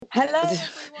Hello,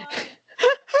 everyone.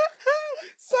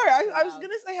 Sorry, I was going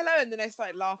to say hello and then I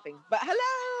started laughing. But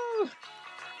hello.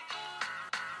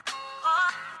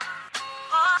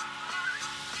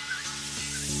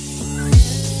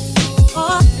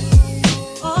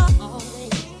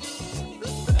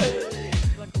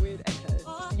 Like a weird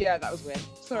echo. Yeah, that was weird.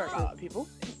 Sorry about that, people.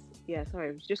 Yeah,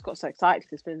 sorry. We just got so excited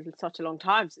because it's been such a long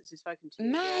time since we've spoken to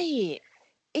you. Mate,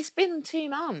 it's been 2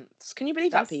 months. Can you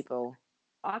believe that, people?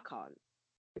 I can't.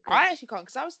 I actually can't,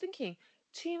 because I was thinking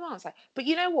 2 months. But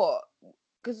you know what?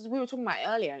 Because we were talking about it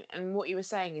earlier, and what you were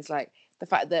saying is like the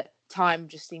fact that time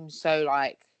just seems so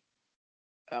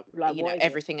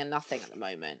everything and nothing at the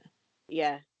moment.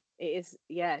 Yeah, it is.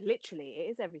 Yeah, literally, it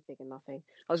is everything and nothing.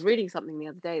 I was reading something the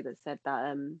other day that said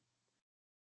that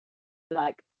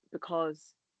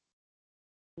because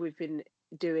we've been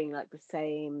doing like the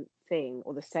same thing,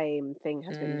 or the same thing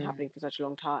has been happening for such a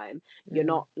long time, you're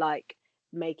not like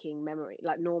making memory.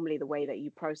 Like normally the way that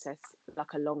you process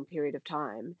like a long period of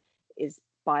time is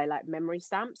by like memory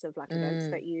stamps of like events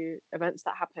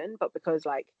that happen, but because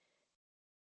like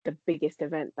the biggest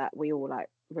event that we all like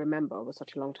remember was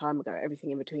such a long time ago,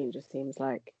 everything in between just seems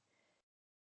like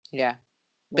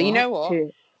But you know what?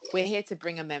 We're here to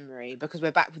bring a memory because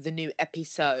we're back with a new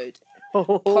episode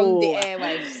on the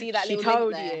airwaves. See that little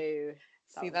link there?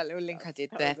 See that little link I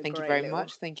did there? Thank you very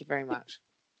much. Thank you very much.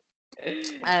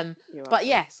 But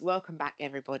yes, welcome back,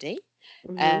 everybody.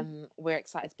 We're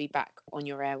excited to be back on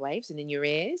your airwaves and in your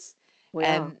ears.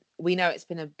 We know it's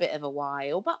been a bit of a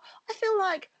while, but I feel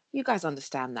like you guys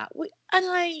understand that. And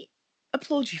I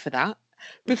applaud you for that,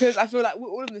 because I feel like we're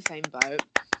all in the same boat.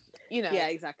 You know. Yeah,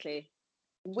 exactly.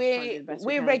 We're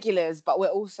regulars, but we're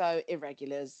also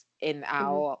irregulars in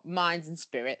our minds and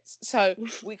spirits. So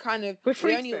we kind of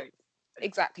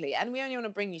exactly, and we only want to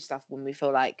bring you stuff when we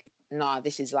feel like, nah,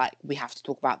 this is like we have to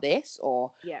talk about this,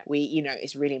 or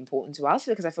it's really important to us.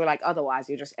 Because I feel like otherwise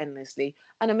you're just endlessly,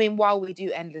 and I mean, while we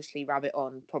do endlessly rabbit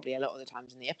on probably a lot of the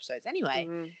times in the episodes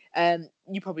anyway,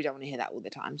 you probably don't want to hear that all the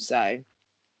time. So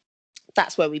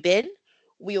that's where we've been.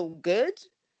 We all good.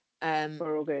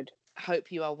 We're all good.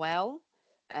 Hope you are well.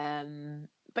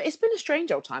 But it's been a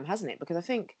strange old time, hasn't it? Because I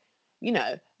think,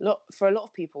 for a lot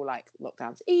of people, like,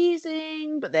 lockdown's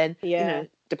easing, but then,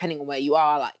 depending on where you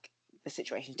are, like, the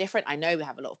situation's different. I know we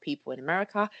have a lot of people in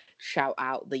America. Shout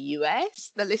out the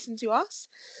US that listen to us.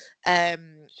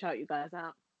 Shout you guys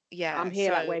out. Yeah, I'm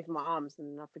here like waving my arms,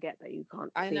 and I forget that you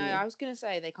can't see me. I know, I was going to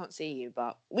say they can't see you,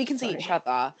 but we can see each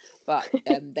other, but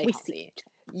they can't see you.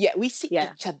 Yeah, we see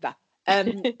each other.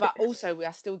 But also we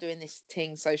are still doing this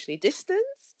thing socially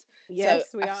distanced. Yes,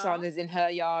 so we are. Afsana's in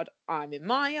her yard, I'm in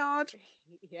my yard.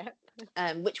 Yep.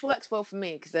 Which works well for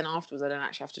me, because then afterwards I don't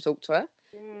actually have to talk to her.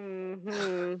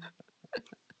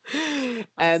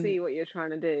 I see what you're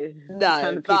trying to do. No,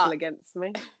 turn the people against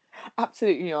me.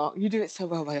 Absolutely not. You do it so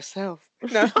well by yourself.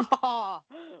 No. Wow.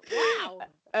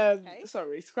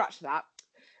 Sorry, scratch that.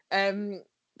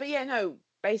 But yeah, no.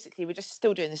 Basically, we're just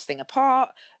still doing this thing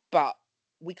apart, but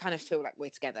we kind of feel like we're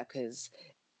together because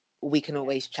we can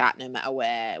always chat no matter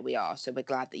where we are. So we're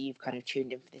glad that you've kind of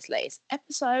tuned in for this latest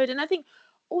episode. And I think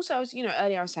also, as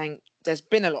earlier I was saying, there's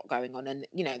been a lot going on, and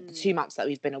the 2 months that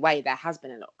we've been away, there has been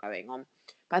a lot going on.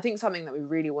 But I think something that we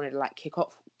really wanted to like kick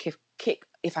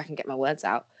if I can get my words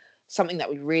out, something that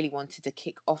we really wanted to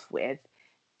kick off with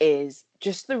is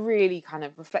just the really kind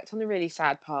of reflect on the really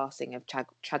sad passing of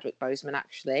Chadwick Boseman,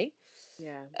 actually.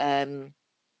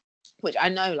 Which I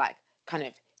know like kind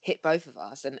of hit both of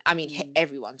us, and I mean hit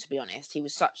everyone, to be honest. He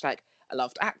was such like a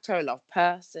loved actor, a loved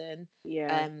person.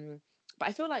 But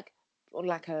I feel like on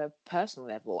like a personal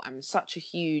level, I'm such a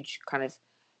huge kind of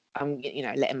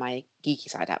letting my geeky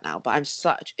side out now, but I'm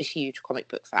such a huge comic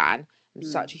book fan. I'm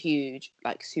such a huge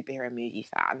like superhero movie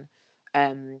fan.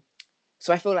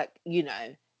 So I feel like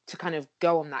to kind of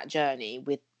go on that journey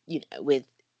with with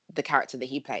the character that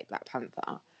he played, Black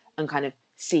Panther, and kind of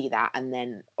see that, and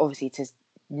then obviously to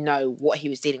know what he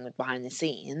was dealing with behind the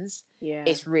scenes,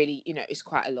 it's really it's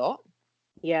quite a lot.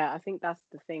 I think that's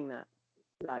the thing that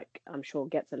like I'm sure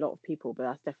gets a lot of people, but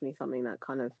that's definitely something that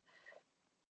kind of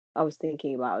I was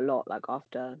thinking about a lot, like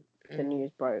after the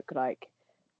news broke, like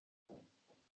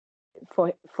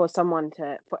for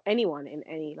anyone in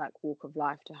any like walk of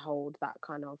life to hold that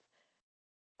kind of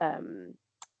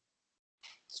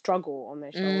struggle on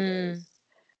their shoulders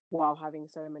while having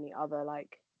so many other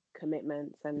like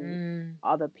commitments and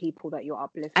other people that you're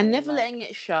uplifting, and never letting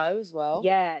it show as well.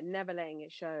 Never letting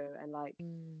it show. And like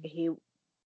he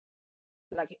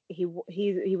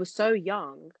was so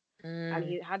young, and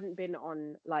he hadn't been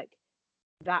on like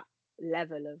that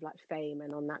level of like fame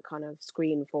and on that kind of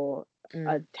screen for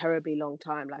a terribly long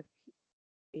time. Like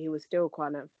he was still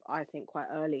kind of, I think, quite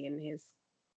early in his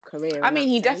career I in mean, that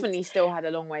he sense. definitely still had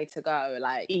a long way to go.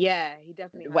 Like, Yeah, he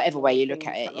definitely had whatever a way lot of you look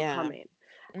at things it, that were yeah. coming,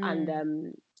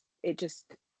 and it just,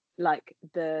 like,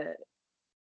 the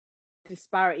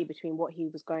disparity between what he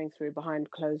was going through behind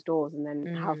closed doors and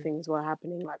then how things were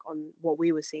happening, like on what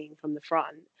we were seeing from the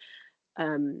front.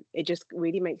 It just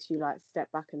really makes you like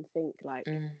step back and think, like,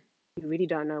 you really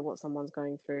don't know what someone's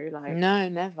going through, like. No,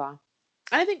 never.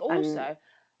 And I think And also,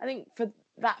 I think for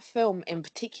that film in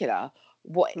particular,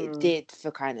 what it did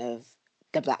for kind of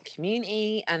the Black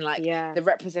community and like yeah, the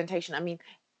representation, I mean,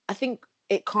 I think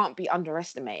it can't be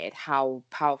underestimated how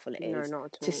powerful it no, is not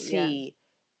at to all. Yeah. see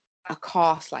a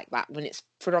cast like that when it's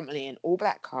predominantly an all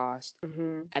black cast,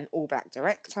 Mhm. an all black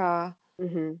director,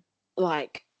 Mhm.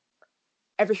 like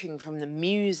everything from the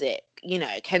music, you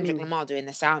know, Kendrick Mm. Lamar doing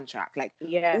the soundtrack, like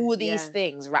Yeah, all these yeah,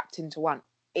 things wrapped into one.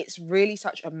 It's really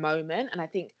such a moment. And I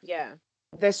think yeah.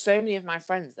 there's so many of my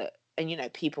friends that, and you know,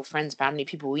 people, friends, family,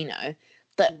 people we know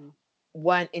that Mm.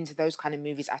 weren't into those kind of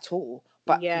movies at all.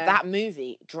 But Yeah, that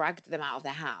movie dragged them out of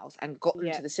their house and got them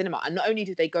yeah. to the cinema. And not only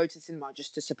did they go to the cinema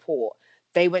just to support,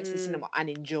 they went to the Mm. cinema and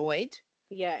enjoyed.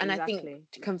 Yeah, And I think exactly.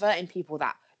 converting people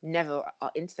that never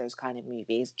are into those kind of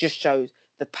movies just shows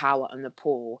the power and the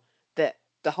pull that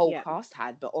the whole Yeah, cast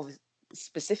had, but obviously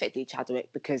specifically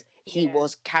Chadwick because he yeah.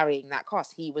 was carrying that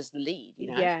cast. He was the lead, you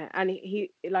know? Yeah, and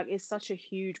he like, it's such a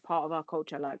huge part of our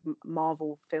culture, like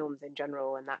Marvel films in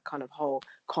general, and that kind of whole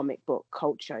comic book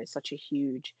culture is such a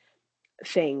huge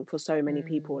thing for so many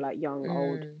people, Mm, like young,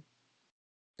 old, mm,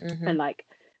 mm-hmm, and like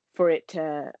for it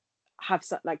to have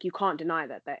like, you can't deny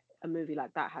that a movie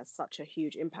like that has such a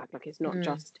huge impact. Like, it's not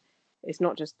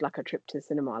just like a trip to the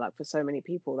cinema. Like, for so many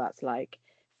people, that's like,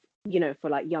 you know, for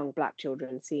like young Black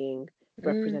children, seeing mm,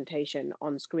 representation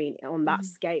on screen on that mm,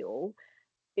 scale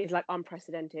is like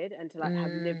unprecedented, and to like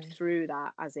have lived mm. through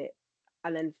that as it,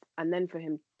 and then for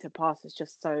him to pass is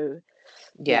just so,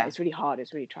 yeah, Yeah, it's really hard,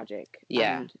 it's really tragic.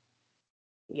 yeah, And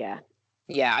yeah.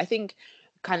 yeah. I think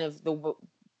kind of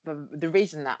the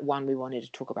reason that one we wanted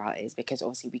to talk about is because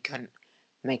obviously we couldn't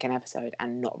make an episode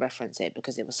and not reference it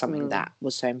because it was something Mm, that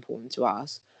was so important to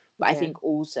us. But I yeah. think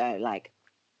also like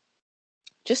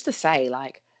just to say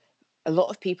like a lot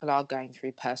of people are going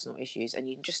through personal issues and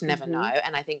you just never know. Mhm.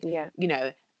 And I think, Yeah. you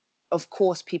know, of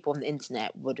course people on the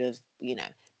internet would have, you know,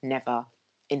 never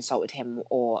insulted him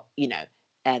or, you know,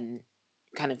 um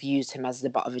kind of used him as the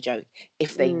butt of a joke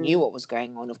if they knew Mm, what was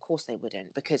going on. Of course they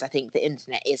wouldn't, because I think the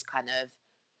internet is kind of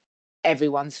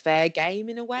everyone's fair game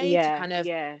in a way to yeah, kind of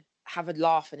yeah. have a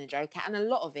laugh and a joke at. And a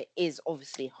lot of it is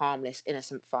obviously harmless,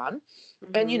 innocent fun.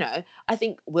 And, you Mhm. know, I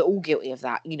think we're all guilty of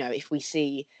that. You know, if we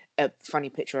see a funny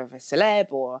picture of a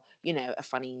celeb or, you know, a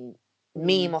funny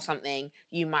meme Mm, or something,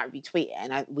 you might retweet it.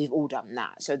 And we've all done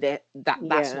that. So that's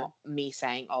yeah. not me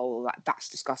saying, oh, that's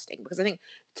disgusting. Because I think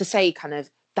to say kind of,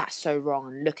 that's so wrong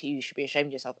and look at you should be ashamed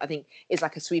of yourself, I think is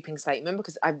like a sweeping statement,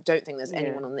 because I don't think there's Yeah.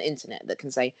 anyone on the internet that can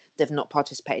say they've not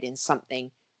participated in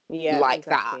something Yeah, like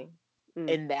that exactly. Mm.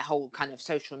 in their whole kind of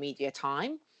social media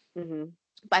time. Mhm.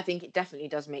 But I think it definitely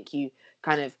does make you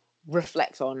kind of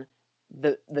reflect on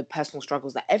the personal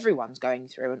struggles that everyone's going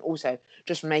through, and also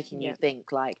just making you Yeah.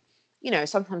 think like, you know,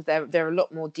 sometimes there are a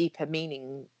lot more deeper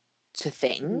meaning to Mm.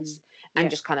 things, and Yeah.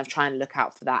 just kind of try and look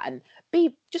out for that and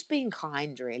being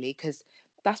kind, really, because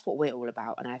that's what we're all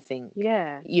about. And I think,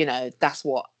 Yeah. you know, that's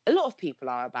what a lot of people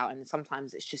are about, and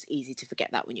sometimes it's just easy to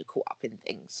forget that when you're caught up in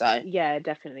things. So Yeah,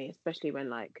 definitely, especially when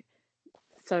like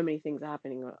so many things are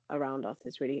happening around us.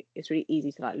 It's really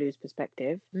easy to like lose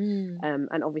perspective. mm,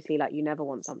 And obviously, like, you never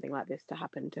want something like this to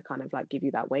happen to kind of like give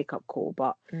you that wake up call,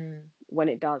 but mm, when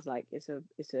it does, like, it's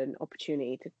an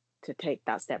opportunity to take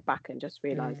that step back and just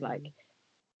realize, like,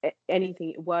 mm,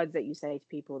 anything, words that you say to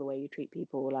people, the way you treat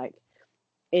people, like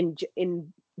in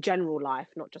general life,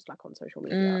 not just like on social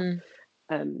media, mm,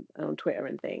 and on Twitter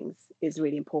and things, is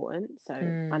really important. So,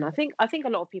 and I mm. think I think a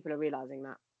lot of people are realizing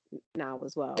that now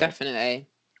as well. Definitely.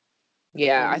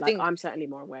 Yeah, I Like, think, I'm certainly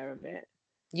more aware of it.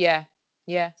 yeah,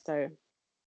 yeah, So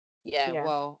yeah. yeah.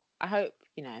 Well, I hope,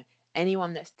 you know,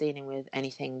 anyone that's dealing with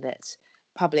anything that's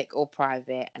public or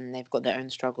private and they've got their own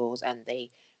struggles and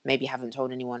they maybe haven't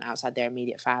told anyone outside their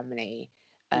immediate family,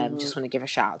 Hmm. just want to give a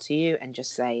shout out to you and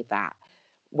just say that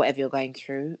whatever you're going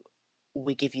through,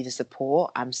 we give you the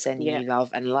support. I'm sending Yeah. you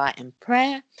love and light and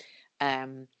prayer.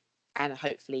 Um, and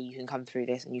hopefully you can come through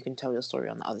this and you can tell your story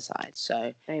on the other side.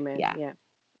 So, Amen. yeah, Yeah.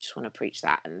 just want to preach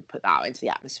that and put that out into the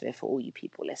atmosphere for all you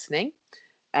people listening.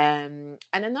 And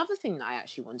another thing that I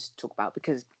actually wanted to talk about,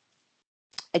 because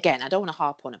again, I don't want to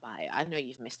harp on about it. I know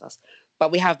you've missed us,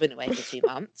 but we have been away for 2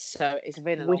 months, so it's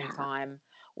been a We long have. time.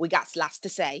 We got lots to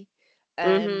say. Hmm.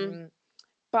 Um,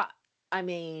 but I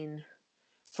mean,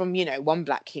 from, you know, one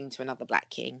black king to another black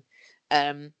king,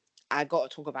 I got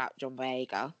to talk about John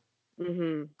Boyega.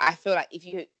 Mm-hmm. I feel like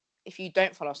if you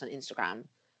don't follow us on Instagram,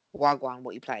 Wagwan,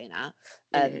 what you playing at?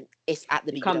 It's at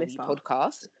the BBW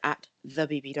podcast. At the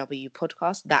BBW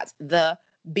podcast. That's the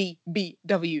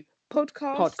BBW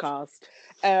podcast.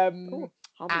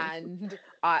 And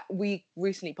we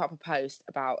recently put up a post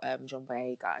about John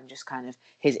Boyega and just kind of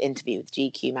his interview with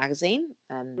GQ magazine.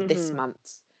 This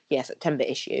month's September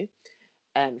issue.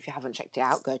 If you haven't checked it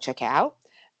out, go check it out.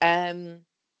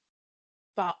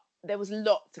 But there was a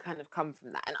lot to kind of come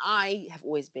from that. And I have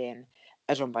always been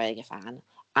a John Boyega fan.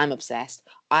 I'm obsessed.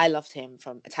 I loved him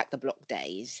from Attack the Block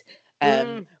days.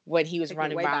 When he was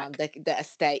running around the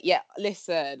estate. Yeah,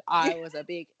 listen, I was a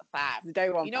big fan.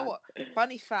 You know what?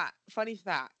 Funny fact.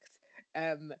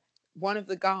 One of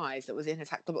the guys that was in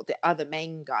Attack the Block, the other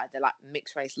main guy, the like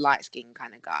mixed race, light skin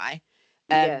kind of guy.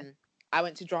 I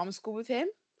went to drama school with him.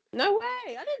 No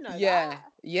way! I didn't know that.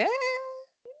 Yeah.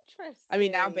 Interesting. I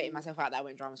mean, now I'm betting myself out that I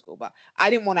went to drama school, but I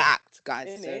didn't want to act,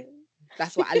 guys. So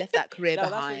that's why I left that career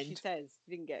behind. That's what she says.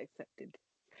 You didn't get accepted.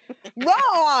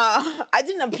 Raw! I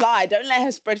didn't apply. Don't let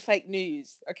her spread fake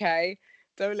news, okay?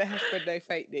 Don't let her spread no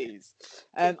fake news.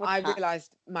 I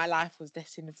realised my life was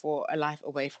destined for a life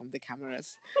away from the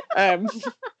cameras at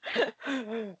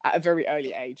a very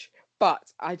early age.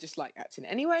 But I just like acting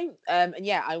anyway. And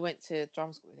yeah, I went to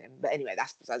drama school with him. But anyway,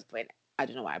 that's besides the point. I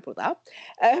don't know why I brought that up.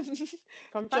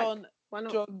 John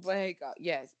Boyega,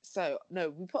 yes. So,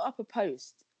 no, we put up a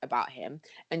post about him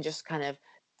and just kind of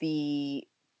the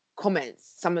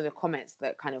comments, some of the comments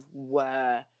that kind of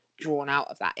were drawn out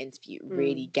of that interview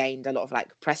really gained a lot of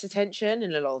like press attention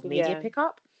and a lot of media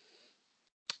pickup.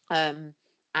 And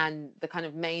the kind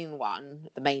of main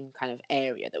kind of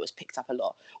area that was picked up a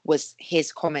lot was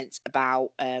his comments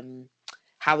about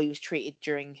how he was treated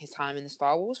during his time in the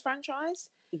Star Wars franchise.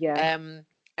 Yeah.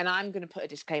 And I'm going to put a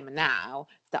disclaimer now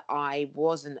that I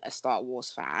wasn't a Star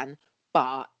Wars fan,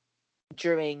 but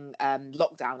during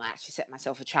lockdown, I actually set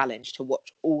myself a challenge to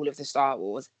watch all of the Star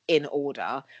Wars in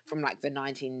order from like the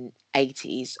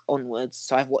 1980s onwards.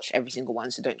 So I've watched every single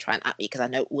one. So don't try and at me because I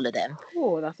know all of them.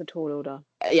 Oh, that's a tall order.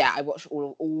 Yeah, I watched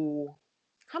all.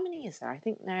 How many is there? I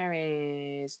think there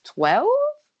is 12,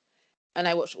 and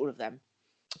I watched all of them.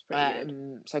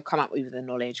 So come up with the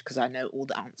knowledge because I know all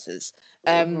the answers.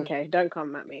 Okay, don't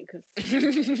come at me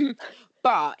because.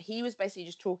 But he was basically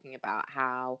just talking about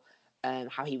how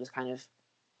he was kind of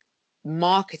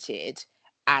marketed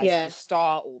as the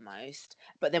star almost,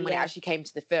 but then when it actually came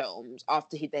to the films,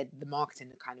 after the marketing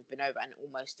had kind of been over, and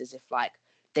almost as if like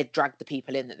they dragged the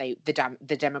people in that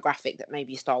the demographic that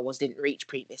maybe Star Wars didn't reach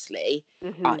previously,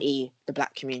 i.e. the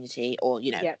black community, or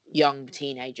young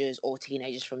teenagers or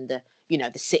teenagers from the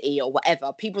the city or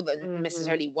whatever, people that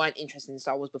necessarily weren't interested in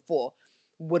Star Wars before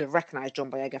would have recognized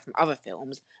John Boyega from other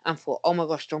films and thought, oh my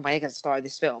gosh, John Boyega's the star of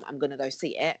this film, I'm gonna go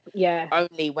see it.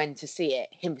 Only when to see it,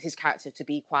 his character to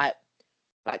be quite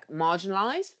like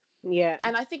marginalized.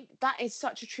 And I think that is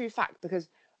such a true fact, because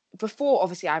before,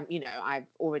 obviously, I've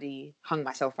already hung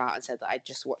myself out and said that I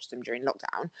just watched them during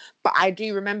lockdown, but I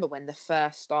do remember when the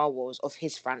first Star Wars of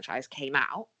his franchise came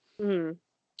out,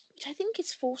 which I think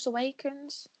is Force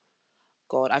Awakens.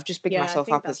 God, I've just picked myself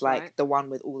up as like the one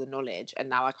with all the knowledge, and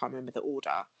now I can't remember the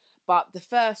order. But the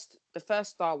first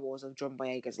Star Wars of John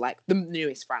Boyega's like the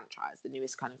newest franchise, the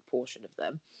newest kind of portion of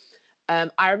them.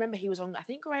 I remember he was on, I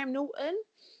think, Graham Norton,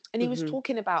 and he was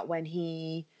talking about when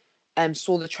he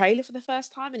saw the trailer for the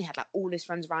first time, and he had like all his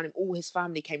friends around him, all his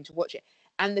family came to watch it.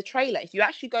 And the trailer, if you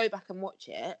actually go back and watch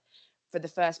it for the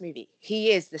first movie,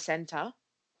 he is the center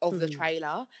of the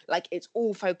trailer. Like, it's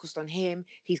all focused on him.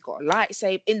 He's got a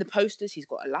lightsaber in the posters. He's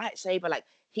got a lightsaber. Like,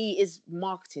 he is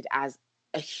marketed as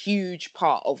a huge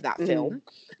part of that film.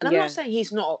 And I'm not saying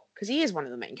he's not, because he is one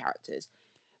of the main characters,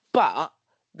 but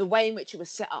the way in which it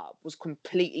was set up was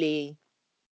completely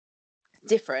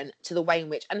different to the way in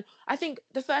which, and I think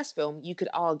the first film, you could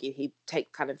argue he'd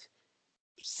take kind of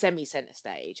semi-center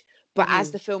stage, but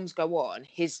as the films go on,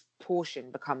 his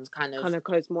portion becomes kind of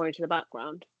goes more into the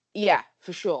background. Yeah,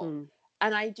 for sure.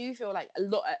 And I do feel like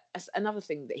another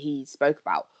thing that he spoke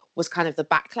about was kind of the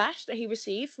backlash that he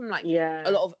received from like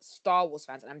a lot of Star Wars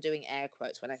fans, and I'm doing air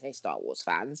quotes when I say Star Wars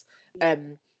fans,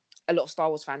 a lot of Star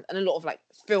Wars fans and a lot of like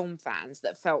film fans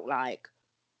that felt like,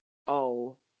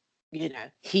 oh,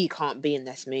 he can't be in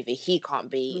this movie. He can't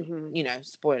be,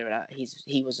 spoiler alert,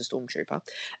 he was a stormtrooper.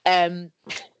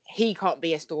 He can't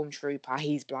be a stormtrooper.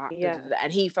 He's black.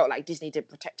 And he felt like Disney did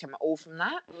protect him at all from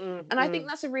that. And I think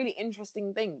that's a really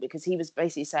interesting thing, because he was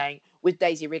basically saying with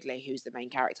Daisy Ridley, who's the main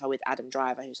character, with Adam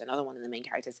Driver, who's another one of the main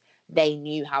characters, they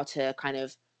knew how to kind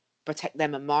of protect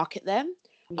them and market them.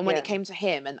 And when it came to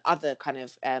him and other kind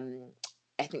of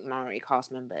ethnic minority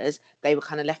cast members, they were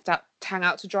kind of left out, hang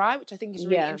out to dry, which I think is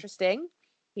really interesting.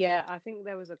 Yeah, I think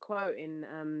there was a quote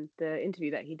in the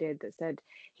interview that he did that said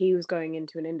he was going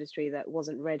into an industry that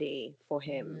wasn't ready for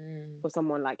him, for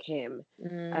someone like him.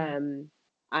 And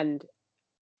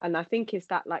I think it's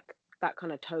that like that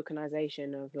kind of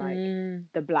tokenization of like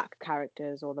the black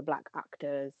characters or the black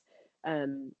actors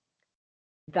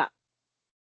that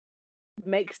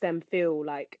makes them feel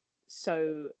like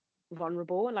so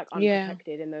vulnerable and like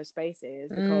unprotected in those spaces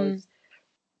because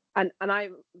and I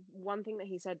one thing that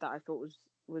he said that I thought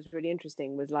was really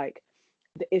interesting was like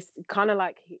it's kind of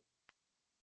like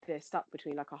they're stuck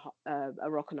between like a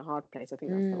rock and a hard place. I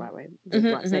think that's the right way,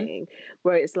 right saying,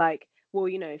 where it's like, well,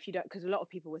 you know, if you don't, because a lot of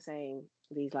people were saying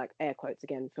these like air quotes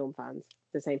again, film fans,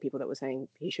 the same people that were saying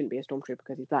he shouldn't be a stormtrooper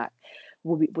because he's black,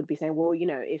 would be saying, well, you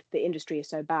know, if the industry is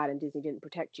so bad and Disney didn't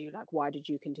protect you, like why did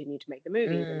you continue to make the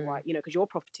movies and why, you know, because you're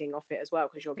profiting off it as well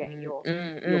because you're getting your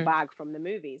bag from the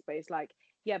movies. But it's like,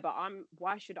 yeah, but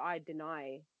why should I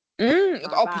deny the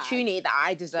opportunity that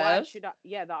I deserve? Why should I?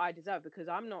 Yeah, that I deserve, because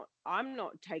I'm not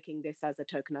taking this as a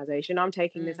tokenization. I'm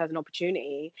taking this as an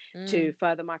opportunity to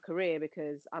further my career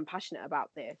because I'm passionate about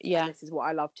this. Yeah, and this is what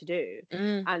I love to do.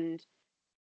 And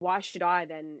why should I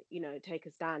then, you know, take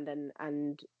a stand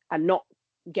and not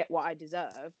get what I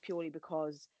deserve purely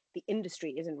because the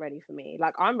industry isn't ready for me?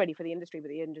 Like I'm ready for the industry, but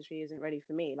the industry isn't ready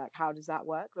for me. Like how does that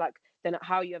work? Like then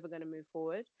how are you ever going to move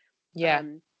forward? Yeah,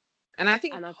 and I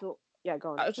think, and I thought. Yeah,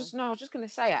 go on. I was just going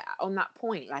to say on that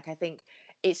point, like I think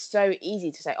it's so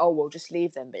easy to say, oh, well, just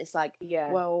leave them. But it's like,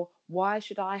 well, why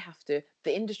should I have to?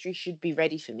 The industry should be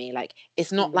ready for me. Like,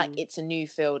 it's not like it's a new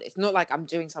field. It's not like I'm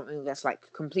doing something that's like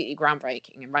completely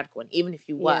groundbreaking and radical. And even if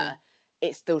you were,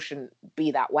 it still shouldn't be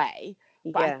that way.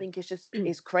 But I think it's just,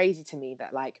 it's crazy to me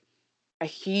that like a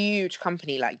huge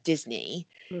company like Disney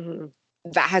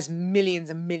that has millions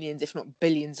and millions, if not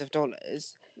billions of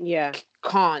dollars,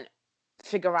 can't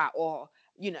figure out or,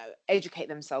 you know, educate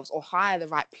themselves or hire the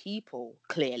right people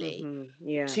clearly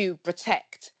to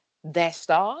protect their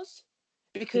stars.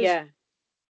 Because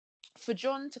for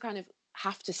John to kind of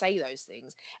have to say those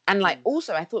things, and like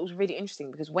also I thought it was really interesting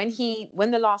because when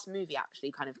the last movie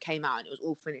actually kind of came out and it was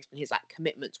all finished and his like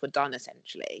commitments were done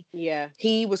essentially,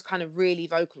 he was kind of really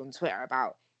vocal on Twitter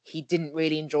about he didn't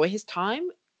really enjoy his time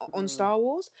on Star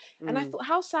Wars. And I thought,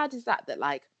 how sad is that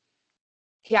like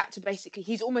he had to basically,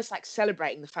 he's almost like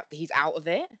celebrating the fact that he's out of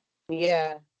it.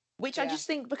 Which I just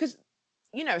think, because,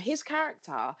 you know, his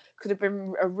character could have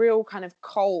been a real kind of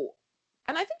cult,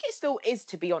 and I think it still is,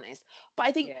 to be honest. But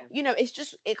I think, you know, it's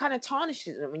just, it kind of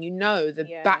tarnishes it when you know the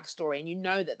backstory and you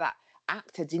know that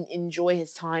actor didn't enjoy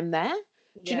his time there.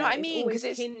 Do you know what I mean? Because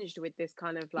it's hinged with this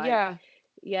kind of like,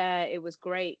 it was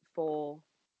great for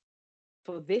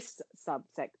this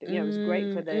subsector, you know, it was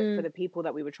great for the people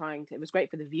that we were trying to, it was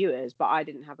great for the viewers, but I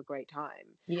didn't have a great time.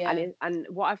 And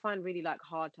what I find really like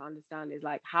hard to understand is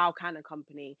like, how can a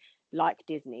company like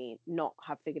Disney not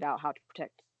have figured out how to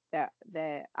protect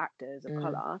their actors of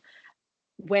color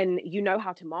when you know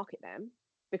how to market them,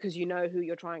 because you know who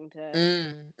you're trying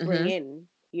to bring in,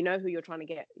 you know who you're trying to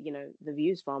get, you know, the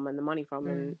views from and the money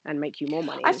from and make you more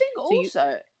money. I think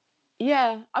also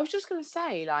I was just gonna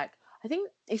say, like, I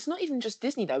think it's not even just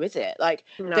Disney though, is it? Like,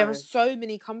 there are so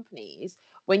many companies,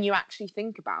 when you actually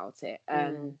think about it,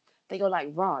 they go like,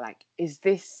 rah, like, is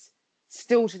this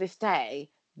still to this day,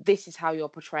 this is how you're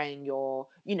portraying your,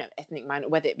 you know, ethnic minority,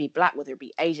 whether it be black, whether it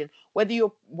be Asian, where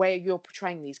you're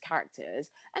portraying these characters.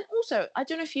 And also, I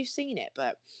don't know if you've seen it,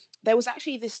 but there was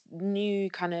actually this new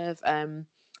kind of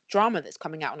drama that's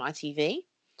coming out on ITV.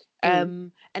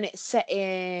 And it's set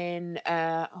in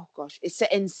it's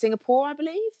set in Singapore, I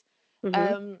believe.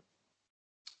 And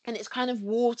it's kind of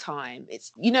wartime.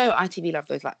 It's, you know, ITV love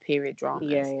those like period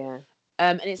dramas.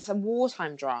 And it's a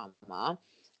wartime drama,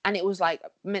 and it was like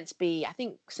meant to be, I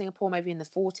think, Singapore maybe in the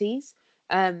 40s.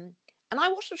 And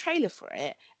I watched the trailer for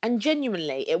it, and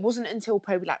genuinely it wasn't until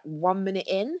probably like 1 minute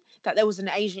in that there was an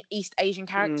East Asian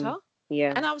character.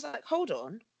 And I was like, hold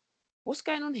on, what's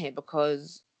going on here?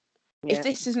 Because if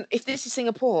this is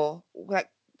Singapore, like,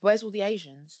 where's all the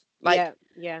Asians? Like,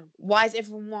 why is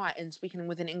everyone white and speaking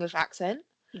with an English accent?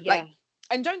 Like,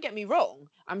 and don't get me wrong,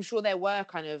 I'm sure there were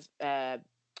kind of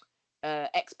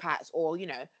expats or, you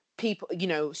know, people, you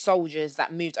know, soldiers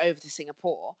that moved over to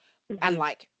Singapore, and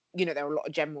like, you know, there were a lot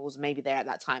of generals maybe there at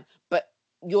that time. But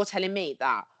you're telling me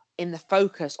that in the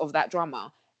focus of that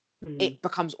drama, it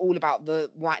becomes all about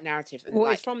the white narrative, and well,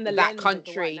 like, it's from the that lens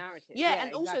country of the white narrative.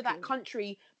 and also that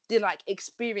country the like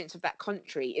experience of that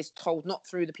country is told not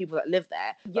through the people that live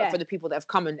there, but for the people that have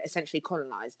come and essentially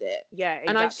colonized it. Yeah, exactly.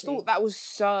 And I just thought that was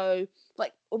so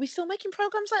like, are we still making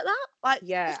programs like that? Like,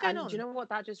 what's going on? Do you know what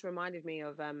that just reminded me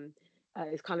of?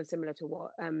 It's kind of similar to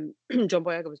what John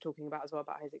Boyega was talking about as well,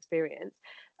 about his experience.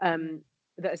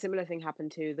 That a similar thing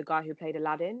happened to the guy who played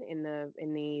Aladdin in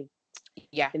the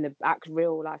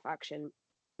real life action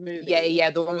movie. Yeah,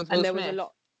 the one with Will and there Smith. was a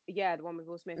lot. Yeah, the one with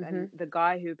Will Smith, and the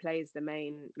guy who plays the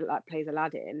main, like plays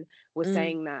Aladdin, was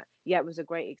saying that it was a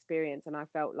great experience, and I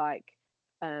felt like,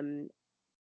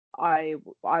 I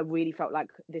really felt like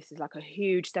this is like a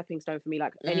huge stepping stone for me.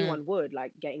 Like anyone would,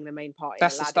 like getting the main part in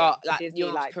That's Aladdin, the start. for Like Disney,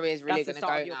 your like career's really that's the gonna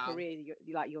start go of your now.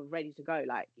 career. You're ready to go,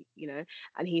 like, you know.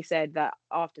 And he said that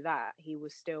after that, he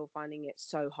was still finding it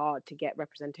so hard to get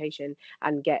representation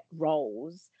and get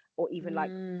roles, or even like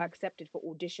accepted for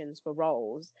auditions for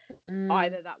roles,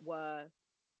 either that were,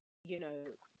 you know,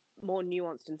 more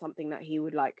nuanced and something that he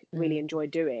would like really enjoy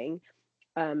doing,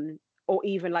 or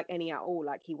even like any at all.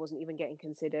 Like he wasn't even getting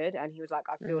considered, and he was like,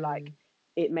 I feel like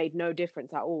it made no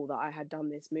difference at all that I had done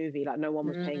this movie. Like no one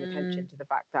was paying attention to the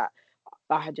fact that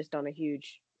I had just done a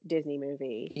huge Disney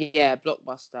movie. Yeah,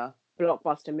 blockbuster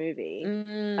movie.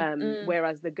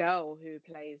 Whereas the girl who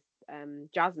plays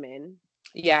Jasmine,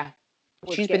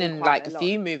 she's been in like a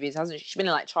few movies, hasn't she? She's been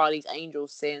in like Charlie's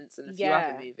Angels since, and a few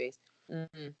other movies.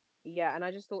 Yeah, and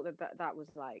I just thought that was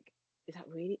like, is that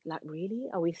really, like, really?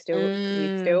 Are we still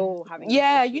having this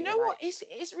issue? You know what?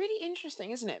 It's really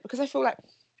interesting, isn't it? Because I feel like,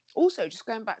 also just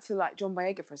going back to like John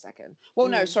Boyega for a second. Well,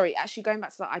 no, sorry, actually going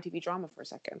back to that ITV drama for a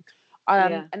second.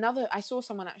 I saw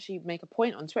someone actually make a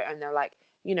point on Twitter, and they're like,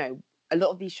 you know, a lot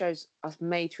of these shows are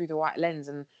made through the white lens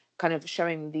and kind of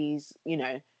showing these, you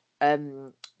know,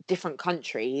 different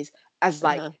countries as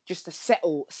like just to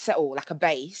settle like a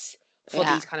base for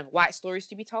these kind of white stories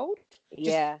to be told,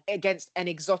 just against an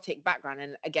exotic background.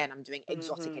 And again, I'm doing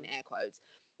exotic in air quotes.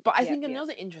 But I think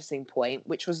another interesting point,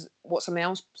 which was what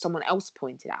someone else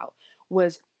pointed out,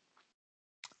 was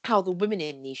how the women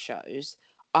in these shows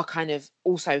are kind of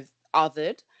also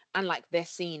othered, and like they're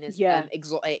seen as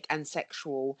exotic and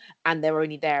sexual, and they're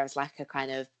only there as like a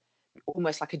kind of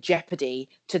almost like a jeopardy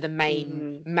to the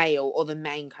main male or the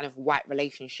main kind of white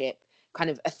relationship, kind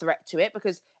of a threat to it.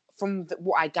 Because from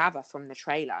what I gather from the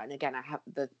trailer, and again,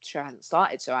 the show hasn't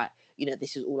started, so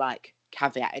this is all like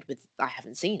caveated with I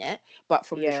haven't seen it, but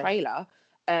from the trailer,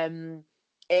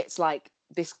 it's like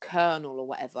this colonel or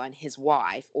whatever and his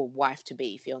wife, or wife to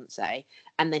be, fiance,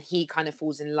 and then he kind of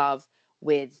falls in love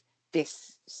with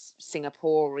this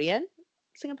Singaporean.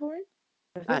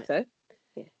 I think so.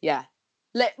 Yeah.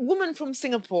 Woman from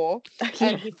Singapore,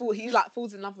 and he like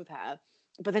falls in love with her,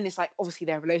 but then it's like obviously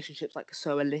their relationship's like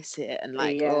so illicit and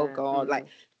like oh god, like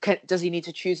does he need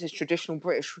to choose his traditional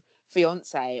British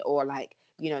fiance, or like,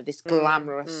 you know, this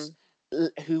glamorous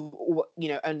who, you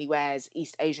know, only wears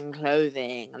East Asian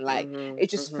clothing, and like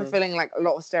it's just fulfilling like a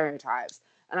lot of stereotypes.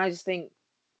 And I just think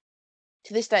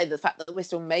to this day, the fact that we're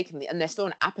still making and there's still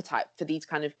an appetite for these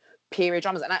kind of period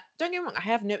dramas, and don't get me wrong, I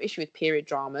have no issue with period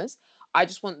dramas. I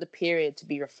just want the period to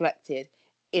be reflected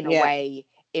in a way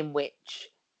in which,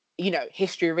 you know,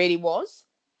 history really was.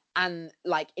 And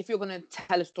like, if you're going to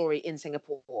tell a story in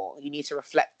Singapore, you need to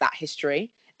reflect that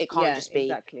history. It can't just be,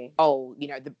 you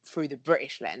know, through the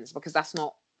British lens, because that's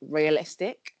not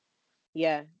realistic.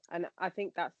 Yeah, and I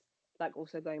think that's like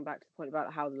also going back to the point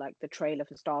about how like the trailer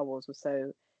for Star Wars was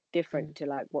so different to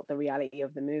like what the reality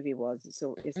of the movie was.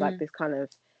 So it's like this kind of,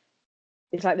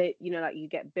 it's like they, you know, like you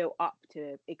get built up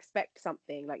to expect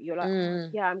something. Like you're like, oh,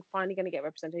 yeah, I'm finally going to get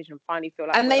representation. I finally feel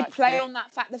like, and they play on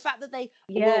that fact. The fact that they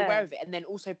were aware of it and then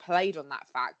also played on that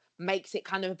fact makes it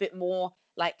kind of a bit more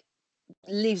like,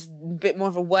 leaves a bit more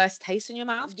of a worse taste in your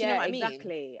mouth. Do you know what I mean?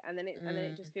 Exactly. And then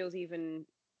it just feels even.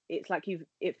 It's like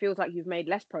it feels like you've made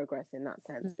less progress in that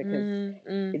sense, because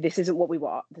this isn't what we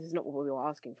were. This is not what we were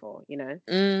asking for. You know.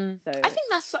 So I think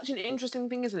that's such an interesting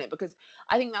thing, isn't it? Because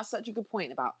I think that's such a good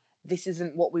point about this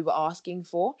isn't what we were asking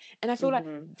for, and I feel like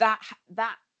that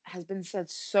has been said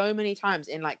so many times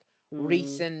in like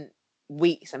recent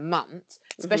weeks and months,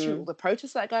 especially with all the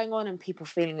protests that are going on and people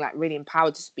feeling like really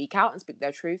empowered to speak out and speak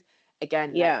their truth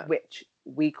again, like, which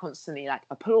we constantly like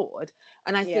applaud.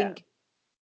 And I think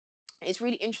it's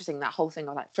really interesting, that whole thing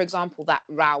of like, for example, that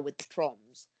row with the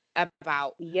proms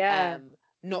about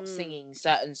not singing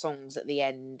certain songs at the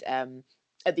end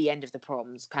of the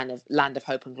proms, kind of Land of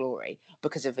Hope and Glory,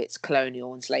 because of its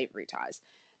colonial and slavery ties.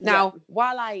 Now,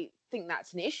 while I think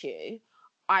that's an issue,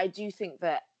 I do think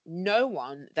that no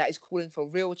one that is calling for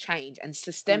real change and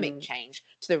systemic change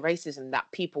to the racism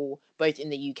that people both in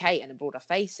the UK and abroad are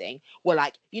facing were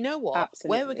like, you know what,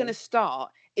 where we're going to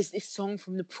start is this song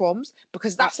from the Proms,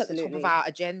 because that's at the top of our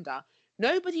agenda.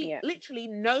 Nobody, literally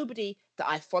nobody that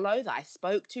I follow, that I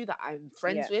spoke to, that I'm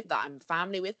friends with, that I'm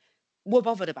family with, were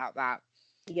bothered about that.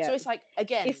 So it's like,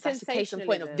 again, it's that's the case in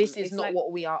point of this is not like,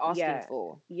 what we are asking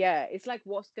for. Yeah, it's like,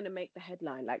 what's going to make the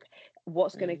headline? Like,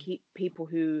 what's going to keep people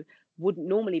who wouldn't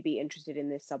normally be interested in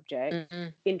this subject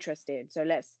interested? So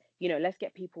let's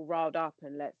get people riled up,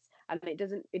 and it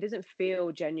doesn't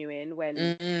feel genuine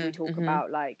when we talk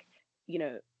about, like,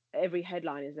 every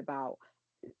headline is about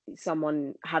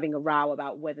someone having a row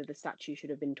about whether the statue should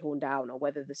have been torn down or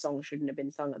whether the song shouldn't have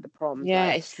been sung at the Proms. Yeah,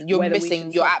 like,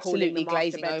 you're absolutely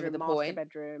glazing over the point.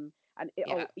 Bedroom. And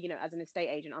as an estate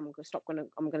agent, I'm gonna stop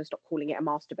calling it a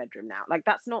master bedroom now. Like,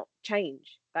 that's not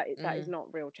change. That is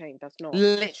not real change. That's not.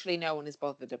 Literally, no one is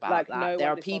bothered about that. There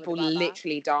are people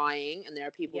literally dying, and there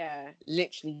are people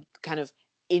literally kind of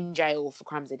in jail for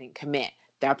crimes they didn't commit.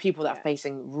 There are people that are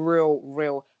facing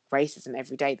real racism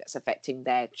every day that's affecting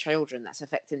their children, that's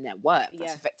affecting their work,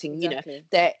 that's affecting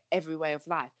their every way of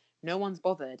life. No one's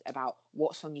bothered about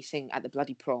what song you sing at the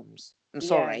bloody Proms. I'm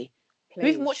sorry. Who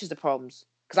even watches the Proms?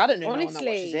 Because I don't know anyone that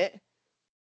watches it.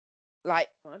 Like,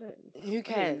 who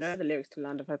cares? I don't know the lyrics to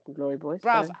Land of Hope and Glory, boys.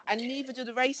 Bruv, and neither do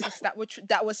the racists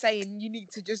that were saying you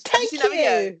need to just... Thank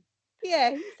you!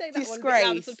 Yeah, he's saying that one bit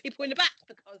louder for people in the back.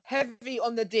 Because heavy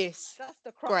on the diss. That's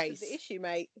the crux of the issue,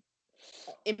 mate.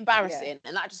 Embarrassing.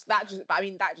 And that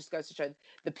just goes to show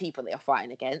the people they are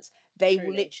fighting against. They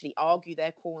will literally argue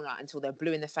their corner until they're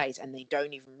blue in the face, and they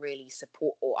don't even really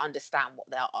support or understand what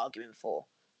they're arguing for.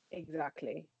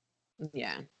 Exactly.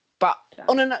 Yeah. But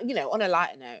on a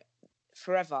lighter note,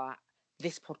 forever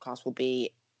this podcast will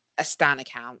be a stan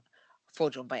account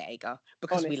for John Boyega,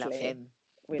 because we love him.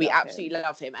 We absolutely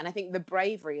love him. And I think the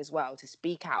bravery as well to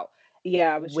speak out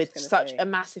with such a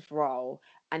massive role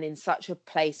and in such a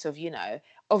place of,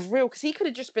 of real, because he could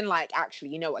have just been like, actually,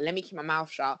 you know what, let me keep my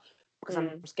mouth shut because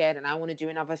I'm scared and I want to do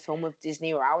another film with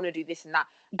Disney, or I want to do this and that.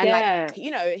 And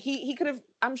he could have,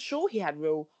 I'm sure he had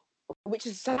real, which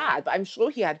is sad, but I'm sure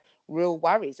he had real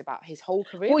worries about his whole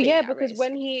career. Well, yeah, because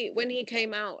when he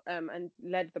came out and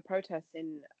led the protests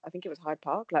in, I think it was Hyde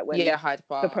Park, like when Hyde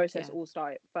Park, the protests all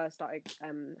first started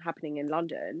happening in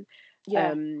London.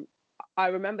 I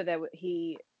remember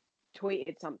he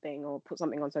tweeted something or put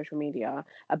something on social media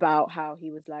about how he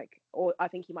was like, or I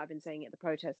think he might have been saying at the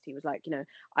protest, he was like,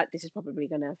 this is probably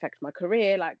going to affect my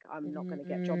career, like I'm not going to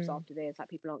get jobs after this, like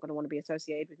people aren't going to want to be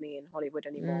associated with me in Hollywood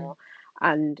anymore.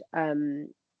 And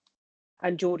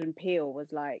Jordan Peele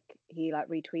was like, he like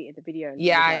retweeted the video and was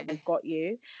like, we've got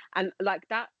you. And like,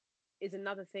 that is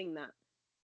another thing that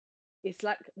it's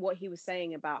like what he was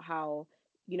saying about how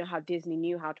how Disney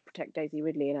knew how to protect Daisy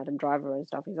Ridley and Adam Driver and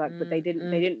stuff. He's like, but they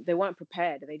weren't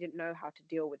prepared. They didn't know how to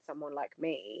deal with someone like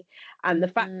me. And the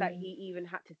fact that he even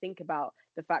had to think about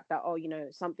the fact that,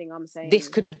 something I'm saying, this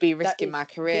could be risking my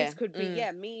career. This could be,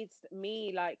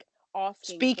 me like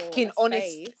asking, speaking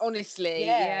honestly,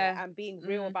 and being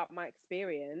real about my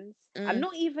experience, and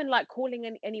not even like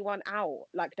calling anyone out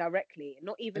like directly,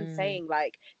 not even saying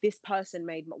like this person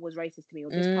was racist to me, or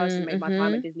this person made my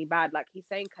time at Disney bad. Like, he's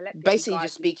saying collectively, basically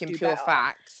just speaking pure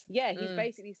facts. He's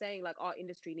basically saying like our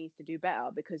industry needs to do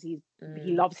better because he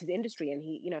loves his industry, and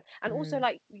he and also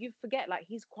like you forget, like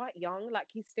he's quite young, like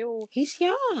he's young,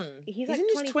 he's like in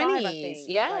his 20s, I think.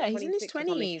 He's in his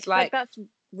 20s, like that's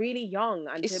really young,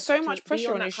 and it's so much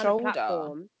pressure on his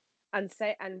shoulder, and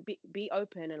say and be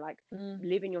open and like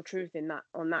live in your truth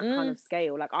on that kind of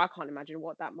scale. Like, I can't imagine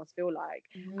what that must feel like.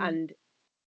 And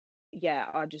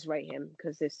I just rate him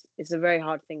because it's a very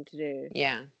hard thing to do.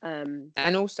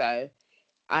 And also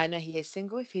I know he is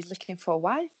single. If he's looking for a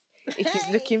wife, if he's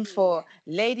looking for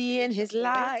lady in his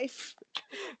life,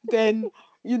 then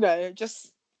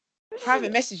just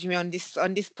private message me on this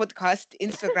podcast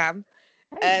Instagram.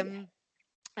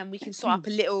 And we can sort up a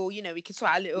little, we can sort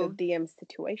out a little DM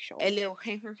situation. A little,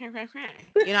 you know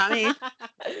what I mean?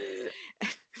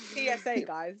 PSA,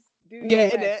 guys.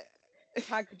 Innit?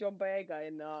 Tag John Boyega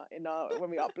in our when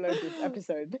we upload this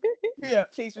episode.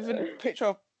 Please, with a picture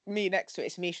of me next to it.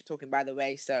 It's Misha talking, by the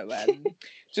way. So,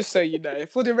 just so you know,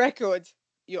 for the record,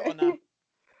 Your Honour.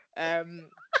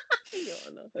 Your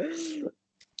Honour.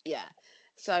 Yeah.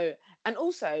 So, and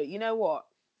also, you know what?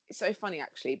 It's so funny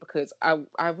actually, because I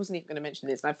wasn't even going to mention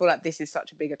this, and I feel like this is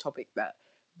such a bigger topic that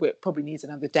probably needs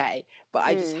another day, but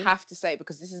I just have to say,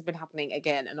 because this has been happening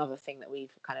again, another thing that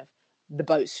we've kind of,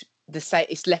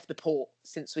 it's left the port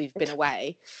since we've been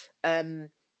away,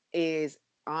 is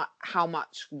how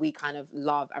much we kind of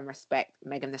love and respect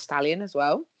Megan Thee Stallion as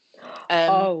well.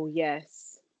 Oh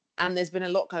yes. And there's been a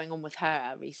lot going on with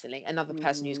her recently. Another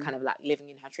person who's kind of like living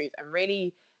in her truth and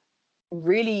really,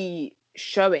 really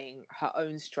showing her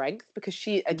own strength, because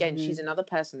she's another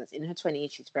person that's in her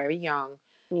 20s. She's very young,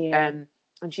 and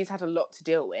she's had a lot to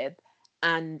deal with.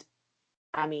 And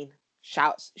I mean,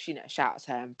 shouts to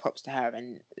her and props to her,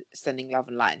 and sending love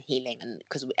and light and healing, and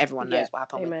because everyone knows what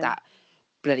happened with that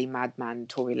bloody madman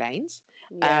Tory Lanez.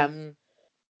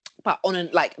 But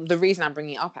the reason I'm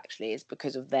bringing it up actually is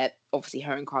because of obviously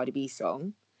her and Cardi B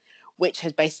song, which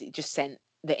has basically just sent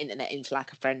the internet into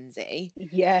like a frenzy.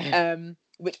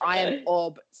 Which I am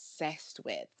obsessed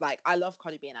with. Like, I love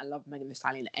Cardi B and I love Megan Thee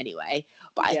Stallion anyway,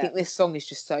 but I think this song is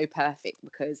just so perfect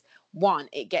because, one,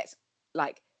 it gets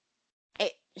like,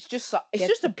 it's just a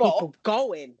bop. People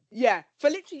going. Yeah, for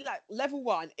literally like level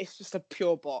one, it's just a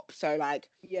pure bop. So like,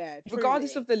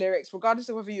 regardless of the lyrics, regardless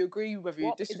of whether you agree, whether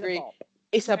you disagree,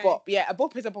 it's a bop. Yeah, a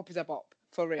bop is a bop is a bop,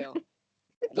 for real.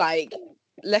 Like,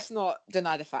 let's not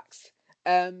deny the facts.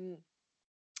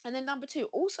 And then number two,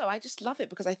 also, I just love it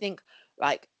because I think,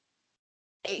 like,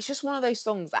 it's just one of those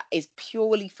songs that is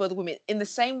purely for the women, in the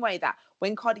same way that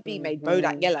when Cardi B made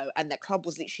Bodak Yellow and the club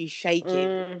was literally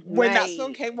shaking when that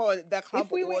song came on, the club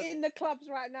if we were in the clubs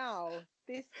right now,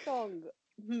 this song,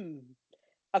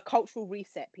 a cultural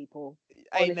reset, people.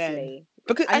 Honestly. Amen.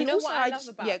 Because, and you know what I love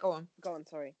about? Yeah, go on. Go on,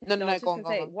 sorry. No, go on.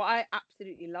 What I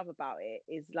absolutely love about it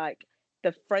is like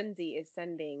the frenzy is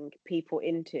sending people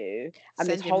into, and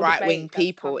sending this whole right-wing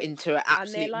people into an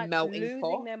absolute and they're like melting losing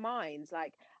pot. their minds.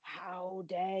 Like, how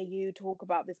dare you talk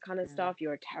about this kind of stuff?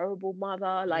 You're a terrible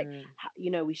mother. Like,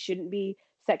 we shouldn't be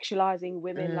sexualizing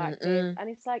women like this. And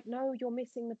it's like, no, you're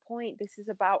missing the point. This is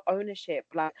about ownership.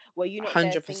 Like, were you not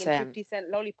 100%. There singing 50 Cent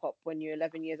Lollipop when you're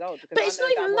 11 years old? Because but it's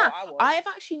not even that. I've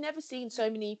actually never seen so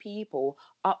many people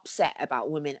upset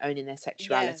about women owning their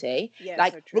sexuality.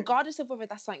 Like, so regardless of whether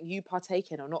that's like you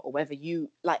partake in or not, or whether you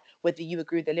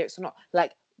agree with the lyrics or not.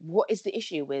 Like, what is the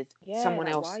issue with someone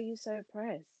else? Why are you so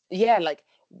oppressed? Yeah, like,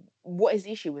 what is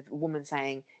the issue with a woman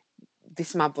saying, this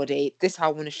is my body, this is how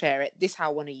I want to share it, this is how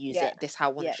I want to use it, this is how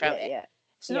I want to show it.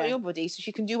 It's not your body, so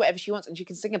she can do whatever she wants and she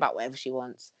can sing about whatever she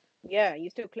wants. Yeah, you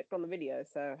still clicked on the video,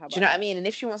 so how about do you know what I mean? And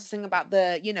if she wants to sing about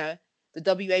the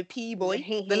WAP boy,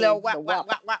 the little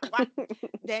whack,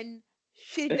 then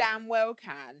she damn well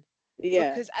can.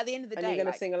 Yeah. Because at the end of the day, you're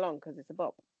going to sing along because it's a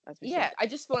bop. I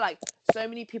just feel like so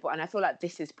many people, and I feel like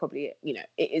this is probably, it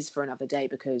is for another day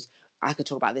because I could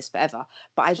talk about this forever,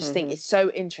 but I just think it's so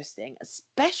interesting,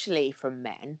 especially from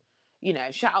men.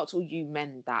 Shout out to all you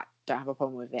men that don't have a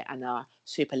problem with it and are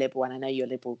super liberal, and I know you're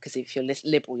liberal because if you're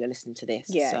liberal, you're listening to this.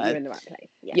 Yeah, so, you're in the right place.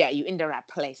 Yeah, you're in the right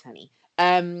place, honey.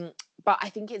 But I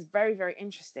think it's very, very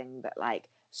interesting that like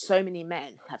so many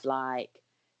men have like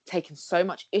taken so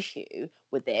much issue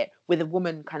with it, with a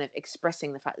woman kind of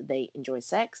expressing the fact that they enjoy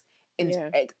sex,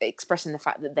 expressing the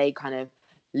fact that they kind of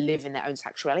live in their own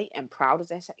sexuality and proud of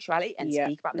their sexuality and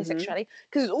speak about their sexuality,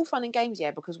 because it's all fun and games,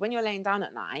 because when you're laying down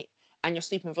at night and you're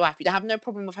sleeping with your wife, you don't have no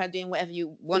problem with her doing whatever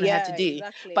you want her to do.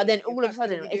 Exactly. But then all of a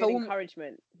sudden, if a woman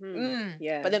encouragement,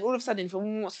 but then all of a sudden, if a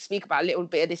woman wants to speak about a little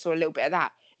bit of this or a little bit of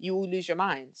that, you all lose your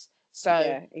minds. So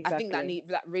exactly. I think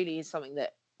that really is something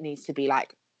that needs to be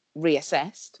like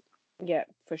reassessed. Yeah,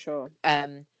 for sure.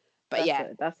 But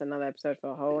that's another episode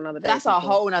for a whole another day. That's a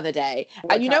whole another day.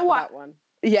 And you know what? That one.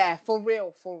 Yeah, for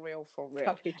real.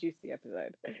 Probably juicy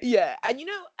episode. Yeah, and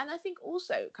and I think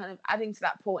also kind of adding to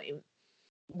that point,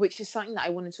 which is something that I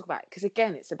want to talk about, because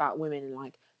again, it's about women and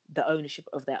like the ownership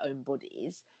of their own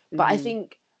bodies. But I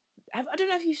think, I don't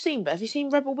know if you've seen, but have you seen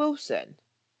Rebel Wilson?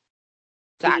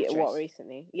 What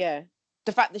recently? Yeah.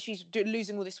 The fact that she's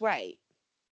losing all this weight.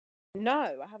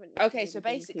 No, I haven't. Okay, so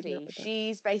basically,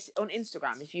 she's on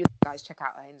Instagram. If you guys check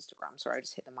out her Instagram, sorry, I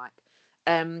just hit the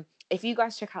mic. If you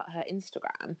guys check out her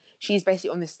Instagram, she's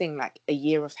basically on this thing like a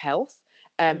year of health.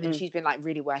 And she's been like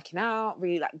really working out,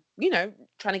 really like,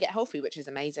 trying to get healthy, which is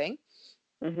amazing.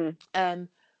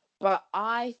 But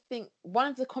I think one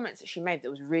of the comments that she made that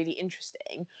was really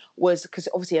interesting was, because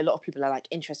obviously a lot of people are like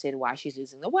interested in why she's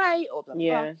losing the weight or blah,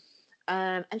 blah,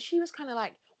 blah. And she was kind of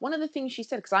like, one of the things she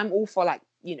said, because I'm all for like,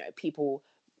 people,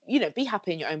 be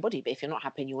happy in your own body, but if you're not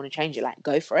happy and you want to change it, like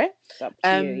go for it. It's up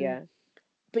to you, yeah.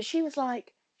 But she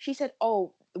said,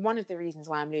 one of the reasons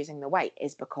why I'm losing the weight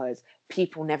is because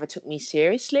people never took me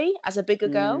seriously as a bigger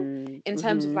girl in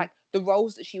terms of like the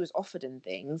roles that she was offered and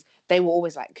things. They were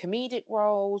always like comedic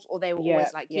roles, or they were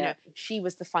always like, she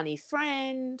was the funny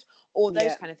friend, or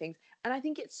those kind of things. And I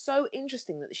think it's so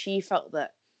interesting that she felt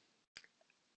that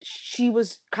she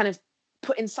was kind of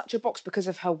put in such a box because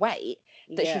of her weight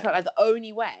that she felt like the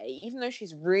only way, even though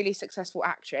she's a really successful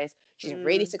actress, she's a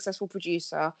really successful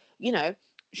producer, you know,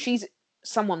 she's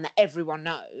someone that everyone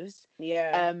knows,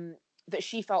 that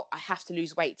she felt, I have to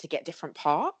lose weight to get different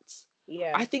parts.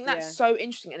 I think that's so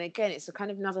interesting. And again, it's a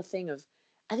kind of another thing of,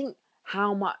 I think,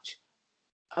 how much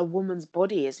a woman's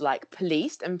body is like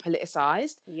policed and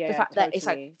politicized. The fact that it's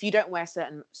like, if you don't wear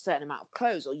certain amount of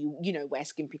clothes, or you know, wear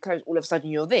skimpy clothes, all of a sudden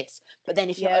you're this. But then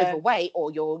if you're overweight,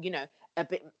 or you're, you know, a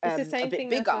bit it's the same thing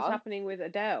bigger, that's what's happening with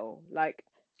Adele. Like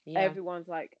everyone's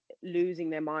like losing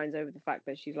their minds over the fact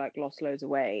that she's like lost loads of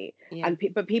weight, and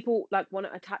but people like want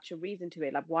to attach a reason to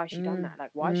it, like why she done that,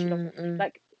 like why she lost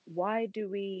like why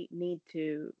does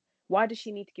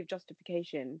she need to give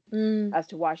justification as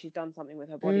to why she's done something with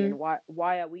her body, and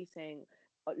why are we saying,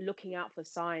 looking out for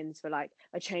signs for like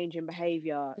a change in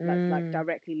behavior like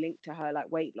directly linked to her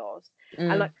like weight loss?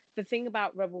 And like the thing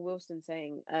about Rebel Wilson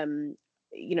saying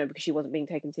you know, because she wasn't being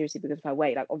taken seriously because of her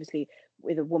weight, like obviously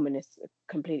with a woman it's a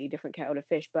completely different kettle of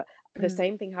fish, but the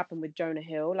same thing happened with Jonah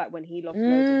Hill, like when he lost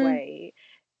loads of weight,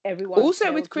 everyone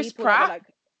also with Chris Pratt, like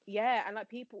and like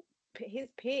people, his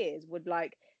peers would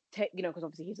like take, you know, because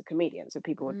obviously he's a comedian, so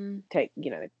people would take, you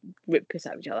know, rip piss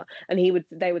out of each other, and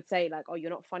they would say like, oh, you're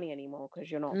not funny anymore because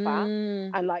you're not fat,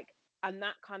 and like, and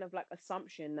that kind of like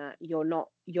assumption that you're not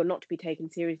to be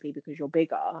taken seriously because you're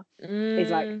bigger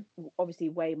is like obviously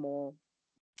way more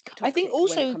toxic. I think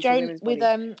also Joan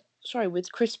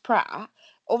with Chris Pratt,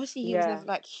 obviously he was never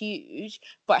like huge,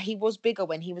 but he was bigger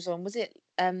when he was on, was it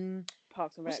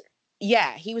Parks and Rec?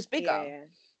 He was bigger.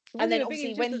 And then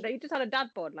obviously when he just had a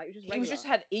dad bod, like he just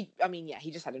had a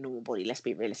normal body, let's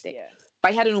be realistic.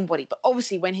 But he had a normal body. But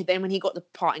obviously when he got the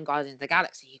part in Guardians of the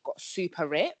Galaxy, he got super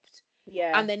ripped.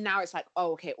 And then now it's like,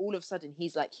 oh, okay, all of a sudden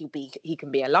he's like, he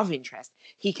can be a love interest,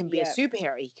 he can be a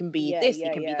superhero, he can be this, he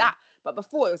can be that. But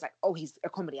before it was like, oh, he's a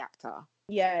comedy actor.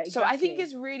 Exactly. So I think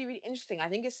it's really, really interesting. I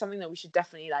think it's something that we should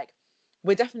definitely like,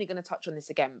 we're definitely going to touch on this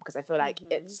again, because I feel like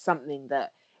it's something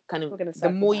that kind of,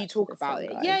 the more you talk about it,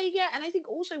 and I think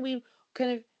also we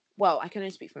kind of, well, I can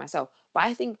only speak for myself, but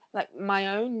I think like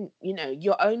my own, you know,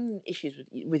 your own issues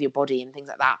with your body and things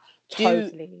like that,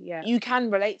 you can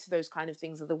relate to those kind of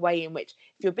things, of the way in which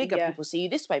if you're bigger, people see you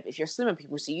this way, but if you're slimmer,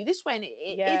 people see you this way, and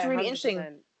it's really 100%.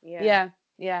 Interesting.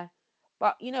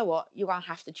 But you know what, you're gonna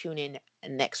have to tune in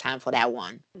next time for that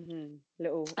one.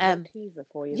 Little teaser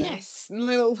for you. Yes,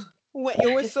 little wet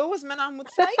your whistle, as Manan would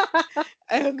say.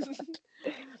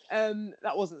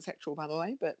 That wasn't sexual, by the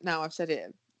way, but now I've said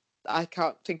it, I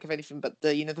can't think of anything but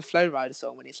the Flow Rider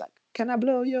song when he's like, can I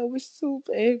blow your whistle,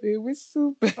 baby,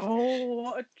 whistle, baby. Oh,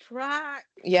 what a track.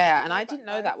 Yeah, and I didn't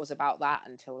know that was about that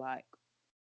until like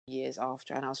years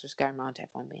after, and I was just going around to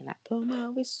everyone being like, blow my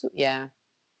whistle. I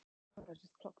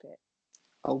just clocked it.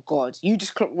 Oh God, you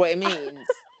just clocked what it means.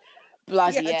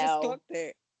 Bloody hell. I just clocked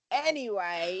it.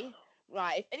 Anyway,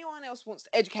 right, if anyone else wants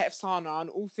to educate Afsana on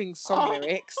all things song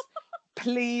lyrics,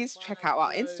 please check out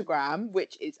our Instagram,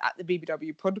 which is at the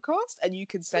BBW podcast, and you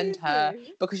can send her,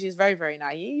 because she's very, very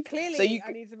naive. Clearly, so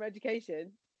I need some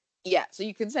education. Yeah, so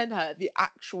you can send her the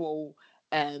actual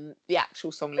song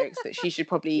lyrics that she should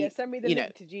probably send me the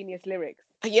link to Genius Lyrics.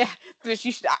 Yeah, that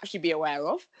she should actually be aware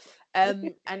of.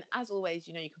 And as always,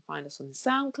 you know, you can find us on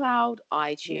SoundCloud,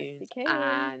 iTunes,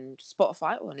 and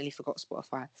Spotify. Oh, I nearly forgot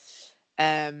Spotify.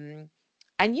 And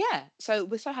so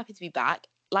we're so happy to be back.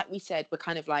 Like we said, we're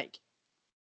kind of like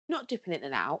not dipping in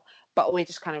and out, but we're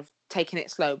just kind of taking it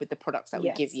slow with the products that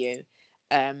we give you,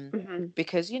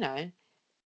 because you know,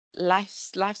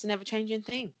 life's an ever-changing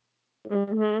thing,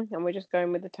 and we're just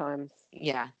going with the times.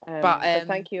 But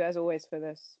thank you as always for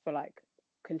this, for like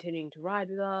continuing to ride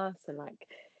with us, and like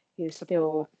if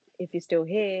you're still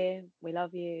here, we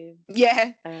love you.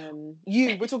 We're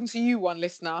talking to you, one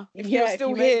listener. If you're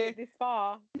still here this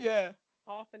far,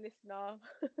 half a listener.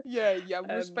 We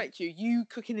respect you. You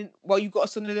cooking while you got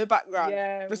us on in the background.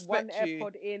 Respect one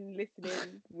AirPod in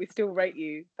listening. We still rate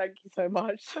you. Thank you so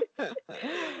much.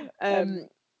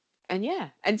 And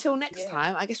until next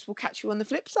time, I guess we'll catch you on the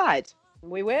flip side.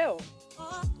 We will.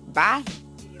 Bye.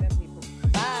 See you then, people.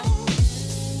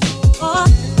 Bye.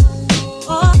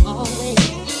 Always.